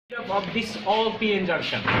of this all p-n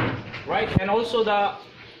junction, right? And also the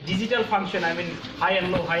digital function, I mean high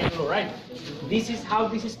and low, right? This is how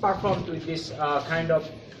this is performed with this kind of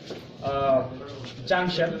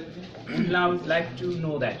junction. We now like to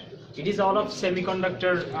know that it is all of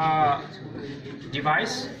semiconductor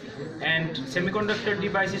device, and semiconductor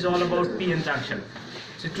device is all about p-n junction.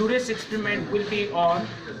 So today's experiment will be on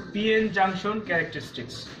p-n junction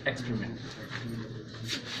characteristics experiment.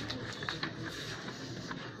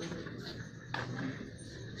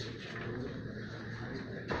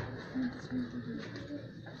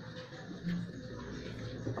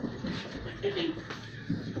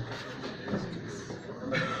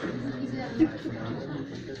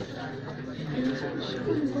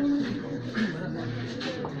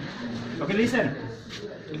 Okay,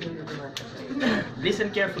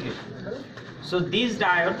 listen carefully. So this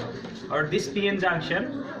diode or this p-n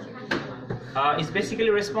junction is basically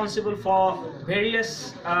responsible for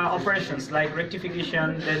various operations like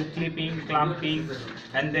rectification, then clipping, clamping,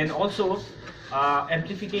 and then also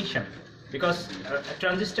amplification, because a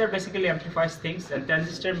transistor basically amplifies things, and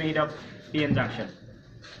transistor made of p-n junction,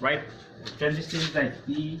 right? Transistor is like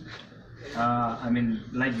I mean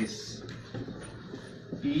like this,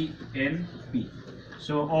 PNP.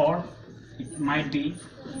 So, or it might be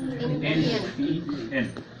NPN.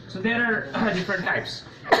 So there are different types.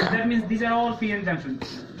 So that means these are all p-n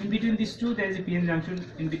junctions. In between these two there is a p-n junction.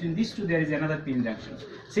 In between these two there is another p-n junction.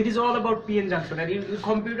 So it is all about p-n junction. And your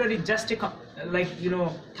computer is just a, like, you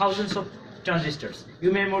know, thousands of transistors.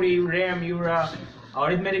 Your memory, your RAM, your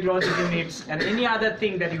arithmetic logic units, and any other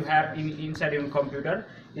thing that you have inside your computer.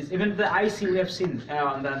 Is even the IC we have seen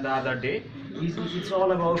on the other day. It's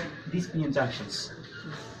all about these p-n junctions.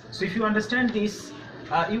 So if you understand this,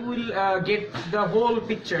 you will get the whole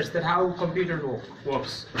pictures that how computer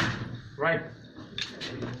works, right?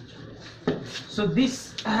 So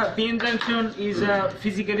this p-n junction is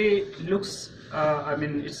physically looks, I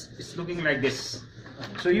mean it's looking like this.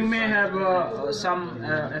 So you may have some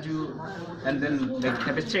and then like,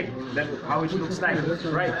 have a check that how it looks like,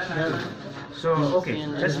 right? So okay,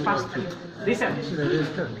 let's pass through. Listen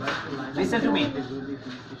to me.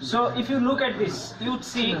 So if you look at this, you would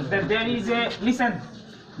see that there is a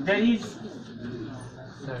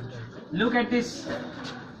look at this.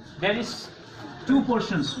 There is two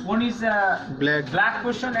portions. One is a black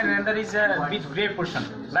portion, and another is a bit gray portion.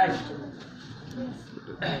 Right?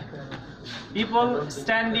 People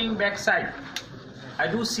standing backside, I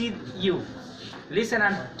do see you. Listen,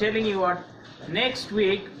 I'm telling you what. Next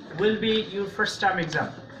week will be your first term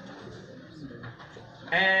exam,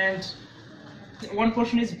 and one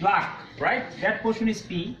portion is black, right? That portion is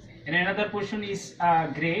P, and another portion is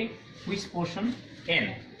gray, which portion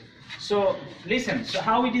N. So listen, so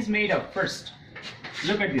how it is made up. First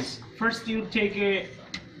look at this. First you take a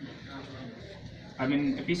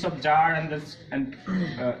piece of jar, and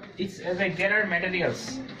it's like there are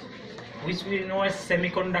materials which we know as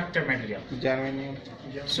semiconductor material. Germanium.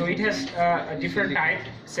 So it has a different type,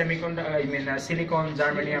 silicon,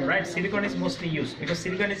 germanium, right? Silicon is mostly used because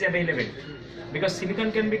silicon is available. Because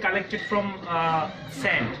silicon can be collected from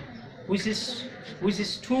sand, which is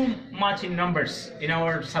too much in numbers in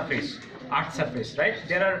our surface, Earth surface, right?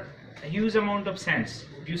 There are a huge amount of sands.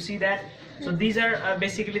 Do you see that? So these are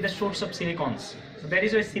basically the source of silicons. So that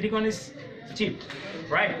is why silicon is cheap,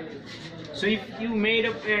 right? So if you made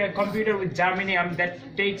a computer with germanium, that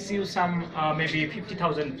takes you some maybe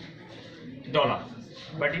 $50,000.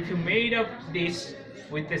 But if you made up this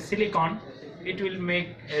with the silicon, it will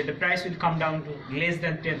make the price will come down to less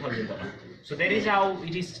than $10,000. So that is how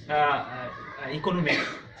it is economic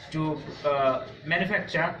to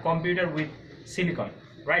manufacture computer with silicon,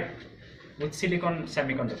 right? With silicon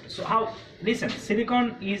semiconductor. So how? Listen,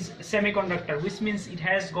 silicon is semiconductor, which means it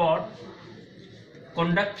has got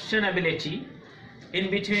conduction ability in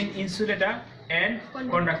between insulator and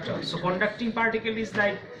conductor. So conducting particle is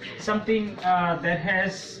like something that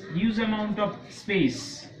has huge amount of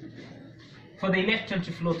space for the electron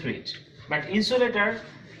to flow through it. But insulator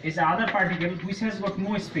is the other particle which has got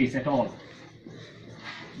no space at all.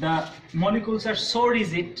 The molecules are so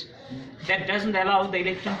rigid that doesn't allow the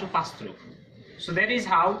electron to pass through. So that is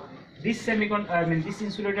how this this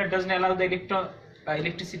insulator doesn't allow the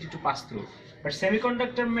electricity to pass through. But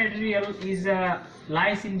semiconductor material is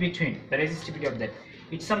lies in between, the resistivity of that.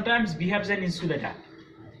 It sometimes behaves as an insulator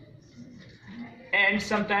and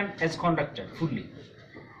sometimes as conductor fully.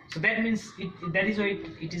 So that means that is why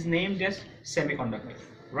it is named as semiconductor,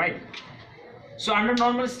 right? So under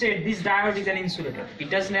normal state, this diode is an insulator.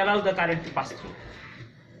 It doesn't allow the current to pass through.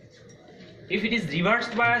 If it is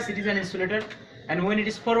reversed bias, it is an insulator, and when it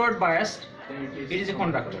is forward biased, it is a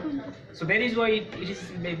conductor. So that is why it is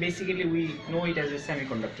basically we know it as a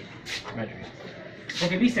semiconductor material.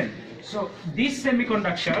 Okay, listen. So this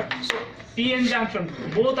semiconductor, so P-N junction,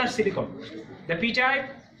 both are silicon. The P-type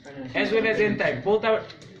as well as N-type, both are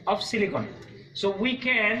of silicon. So we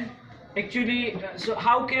can actually, so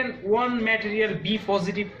how can one material be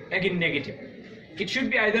positive again negative? It should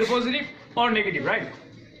be either positive or negative, right?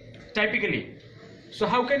 Typically. So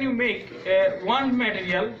how can you make one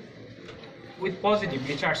material with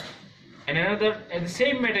positively charged and another the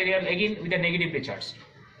same material again with a negatively charged?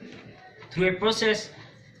 Through a process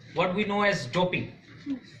what we know as doping.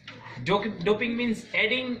 Doping means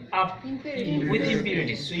adding up with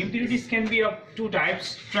impurities. So impurities can be of two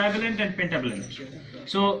types, trivalent and pentavalent.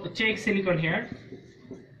 So take silicon here,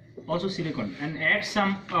 also silicon, and add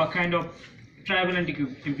some kind of trivalent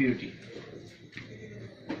impurity.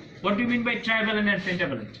 What do you mean by trivalent and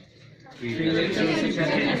pentavalent?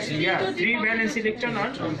 Yeah, 3 valence electron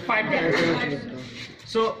or 5 valence.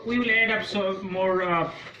 So we will add up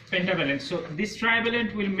more pentavalent. So this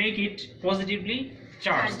trivalent will make it positively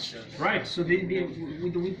charged, right? So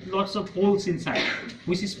with lots of holes inside,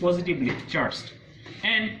 which is positively charged.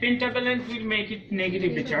 And pentavalent will make it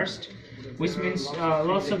negatively charged, which means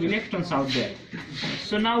lots of electrons out there.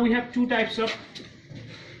 So now we have two types of,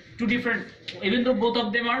 two different, even though both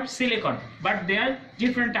of them are silicon, but they are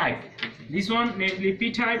different type. This one namely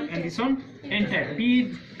P type and this one N type.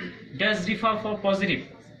 P does differ for positive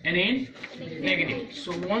and N negative.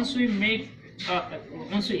 So once we make,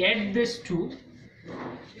 once we add this two,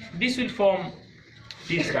 this will form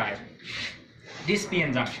this guy, this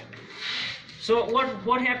p-n junction. So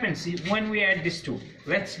what happens when we add these two?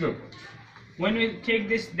 Let's look. When we take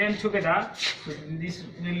this them together, so this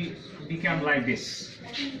will become like this.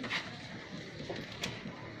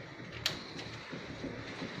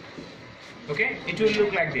 Okay, it will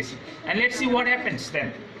look like this. And let's see what happens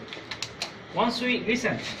then. Once we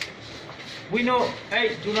listen, we know,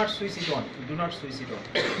 hey, do not switch it on. Do not switch it on.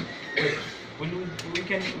 We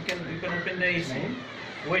can open the AC.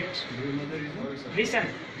 Wait. Listen.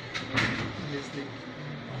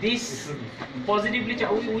 This positively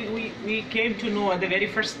charged, we came to know at the very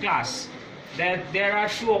first class that there are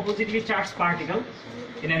two oppositely charged particles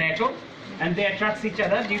in an atom and they attract each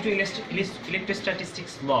other due to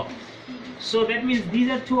electrostatistics law. So that means these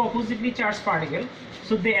are two oppositely charged particles,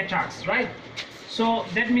 so they attract, right? So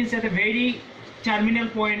that means at the very terminal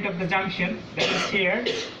point of the junction, that is here,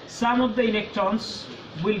 some of the electrons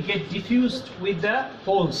will get diffused with the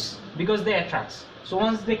holes because they attract. So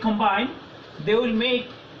once they combine, they will make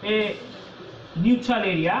a neutral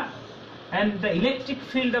area, and the electric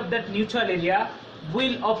field of that neutral area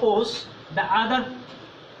will oppose the other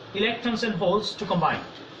electrons and holes to combine.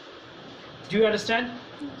 Do you understand?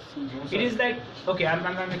 It is like, okay,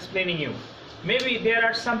 I'm explaining you. Maybe there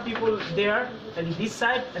are some people there on this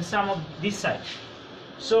side and some of this side.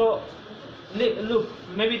 So look,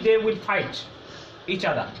 maybe they will fight each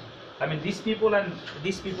other. I mean, these people and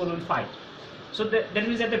these people will fight. So that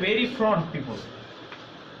means at the very front people,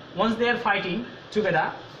 once they are fighting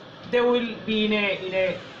together, they will be in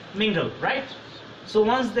a mingle, right? So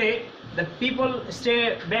once the people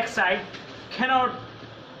stay backside cannot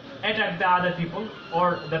attack the other people,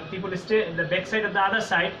 or the people stay the backside of the other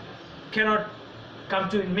side cannot come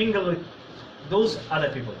to mingle with those other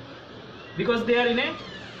people, because they are in a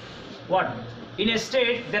what? In a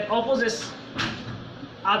state that opposes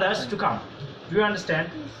others to come. Do you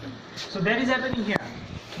understand? So that is happening here.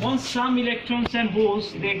 Once some electrons and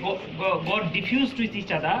holes they got diffused with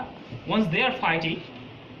each other, once they are fighting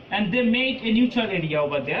and they make a neutral area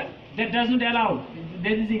over there, that does not allow,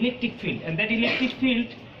 there is electric field, and that electric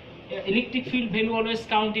field value always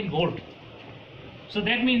count in volt. So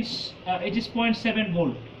that means it is 0.7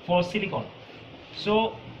 volt for silicon.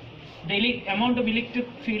 So the amount of electric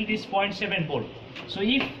field is 0.7 volt. So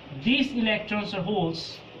if these electrons or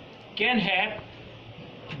holes can have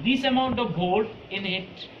this amount of volt in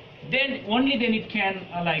it, then only then it can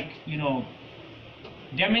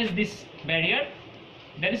damage this barrier.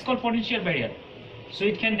 That is called potential barrier. So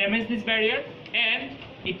it can damage this barrier and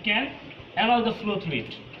it can allow the flow through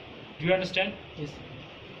it. Do you understand? Yes.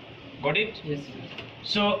 Got it? Yes.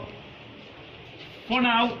 So for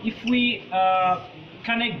now, if we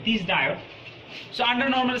connect this diode, so under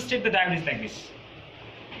normal state the diode is like this.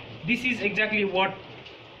 This is exactly what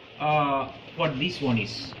this one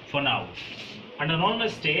is for now. Under normal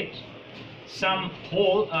state, some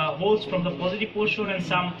holes from the positive portion and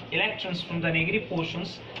some electrons from the negative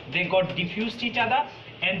portions, they got diffused each other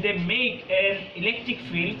and they make an electric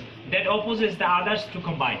field that opposes the others to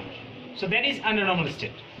combine. So that is under normal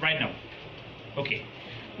state right now. Okay.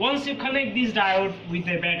 once you connect this diode with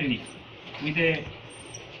a battery, with a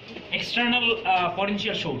external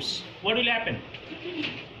potential source, what will happen?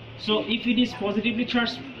 So if it is positively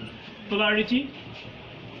charged polarity,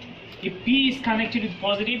 if P is connected with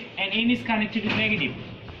positive and N is connected with negative,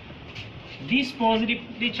 this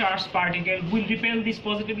positively charged particle will repel this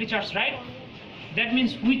positively charged, right? That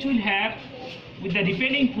means which will have, with the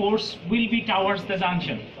repelling force, will be towards the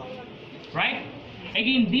junction, right?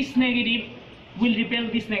 Again, this negative will repel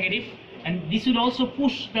this negative, and this will also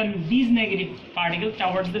push then these negative particles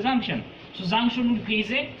towards the junction. So junction will face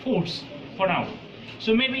a force for now.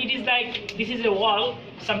 So maybe it is like this is a wall,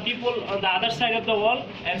 some people on the other side of the wall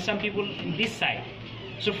and some people on this side.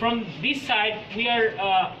 So from this side we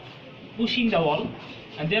are pushing the wall,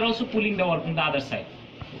 and they are also pulling the wall from the other side.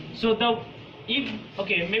 So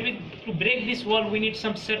maybe to break this wall we need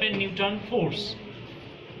some 7 Newton force,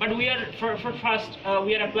 but we are first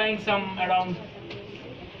we are applying some around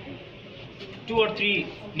 2 or 3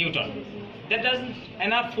 Newton. That doesn't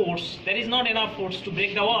enough force. There is not enough force to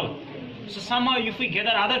break the wall. So somehow if we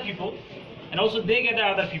gather other people, and also they gather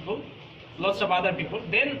other people, lots of other people,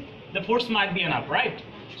 then the force might be enough, right?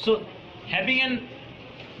 So having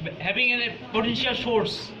a potential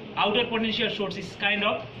source, outer potential source, is kind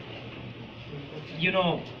of, you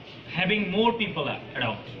know, having more people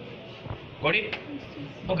around. Got it?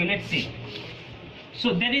 Okay, let's see.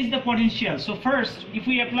 So that is the potential. So first, if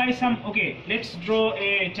we apply some, okay, let's draw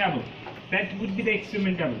a table. That would be the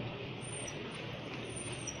experiment table.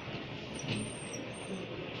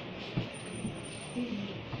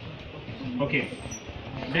 Okay,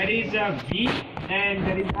 that is V and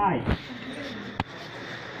that is I.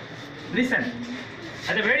 Listen,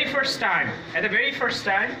 at the very first time,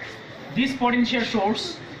 this potential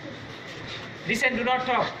source, listen, do not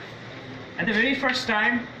talk. At the very first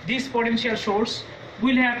time, this potential source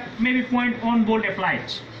will have maybe 0.1 volt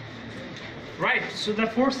applied, right? So the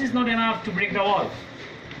force is not enough to break the wall.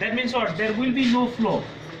 That means what? There will be no flow.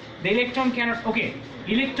 The electron cannot, okay,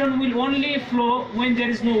 electron will only flow when there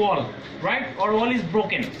is no wall, right? Or wall is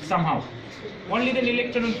broken somehow. Only the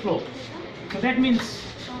electron will flow. So that means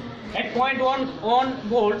at 0.1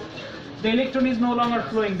 volt, the electron is no longer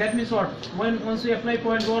flowing. That means what? Once we apply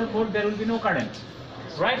 0.1 volt, there will be no current,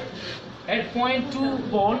 right? At 0.2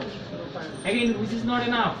 volt, again, which is not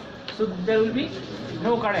enough, so there will be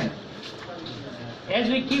no current. As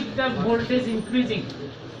we keep the voltage increasing,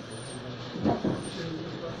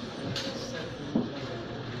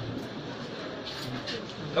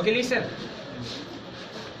 okay, listen.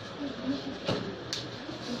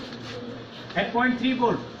 At 0.3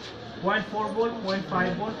 volt, 0.4 volt,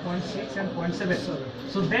 0.5 volt, 0.6 and 0.7.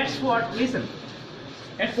 So that's what, listen,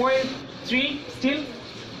 at 0.3 still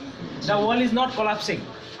the wall is not collapsing.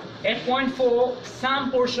 At 0.4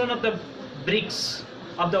 some portion of the bricks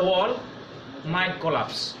of the wall might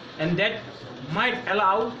collapse, and that might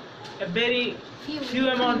allow a very few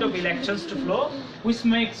amount of electrons to flow, which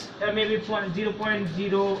makes maybe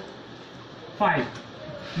 0.05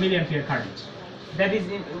 milliampere current. That is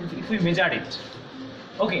if we measure it.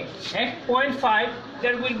 Okay, at 0.5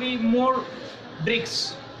 there will be more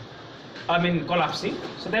bricks, collapsing.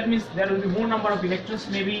 So that means there will be more number of electrons,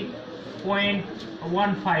 maybe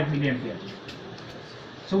 0.15 milliampere.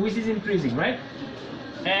 So which is increasing, right?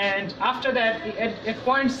 And after that, at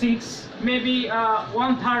 0.6, maybe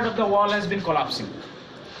 1/3 of the wall has been collapsing.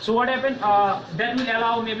 So what happened? That will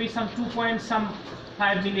allow maybe some 2.5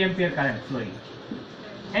 milliampere current flowing.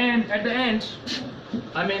 And at the end,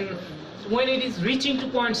 when it is reaching to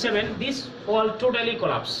 0.7, this wall totally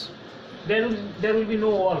collapse. There will be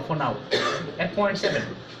no wall for now at 0.7,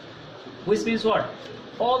 which means what?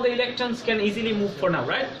 All the electrons can easily move for now,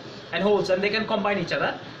 right? And holes, and they can combine each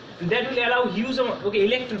other. And that will allow huge amount. Okay,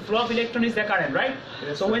 flow of electron is the current, right?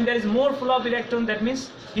 Yes, so when there is more flow of electron, that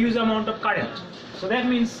means huge amount of current. So that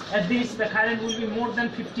means at this the current will be more than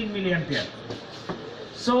 15 milliampere.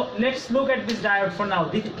 So let's look at this diode for now.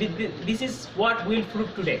 This is what we'll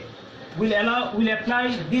prove today. We'll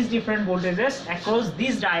apply these different voltages across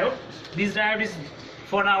this diode. This diode is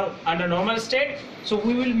for now under normal state, so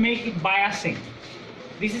we will make it biasing.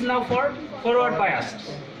 This is now for forward biased.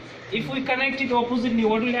 If we connect it oppositely,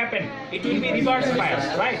 what will happen? It will be reverse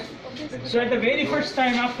biased, right? So at the very first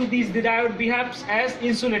time after this, the diode behaves as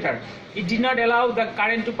insulator. It did not allow the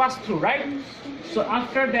current to pass through, right? So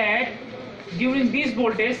after that, during this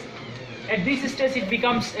voltage, at this stage it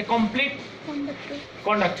becomes a complete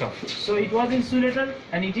conductor. So it was insulator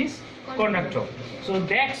and it is conductor. So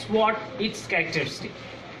that's what its characteristic.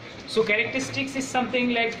 So characteristics is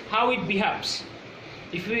something like how it behaves.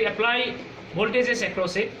 If we apply voltages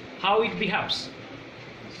across it, how it behaves,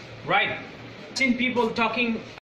 right? seen people talking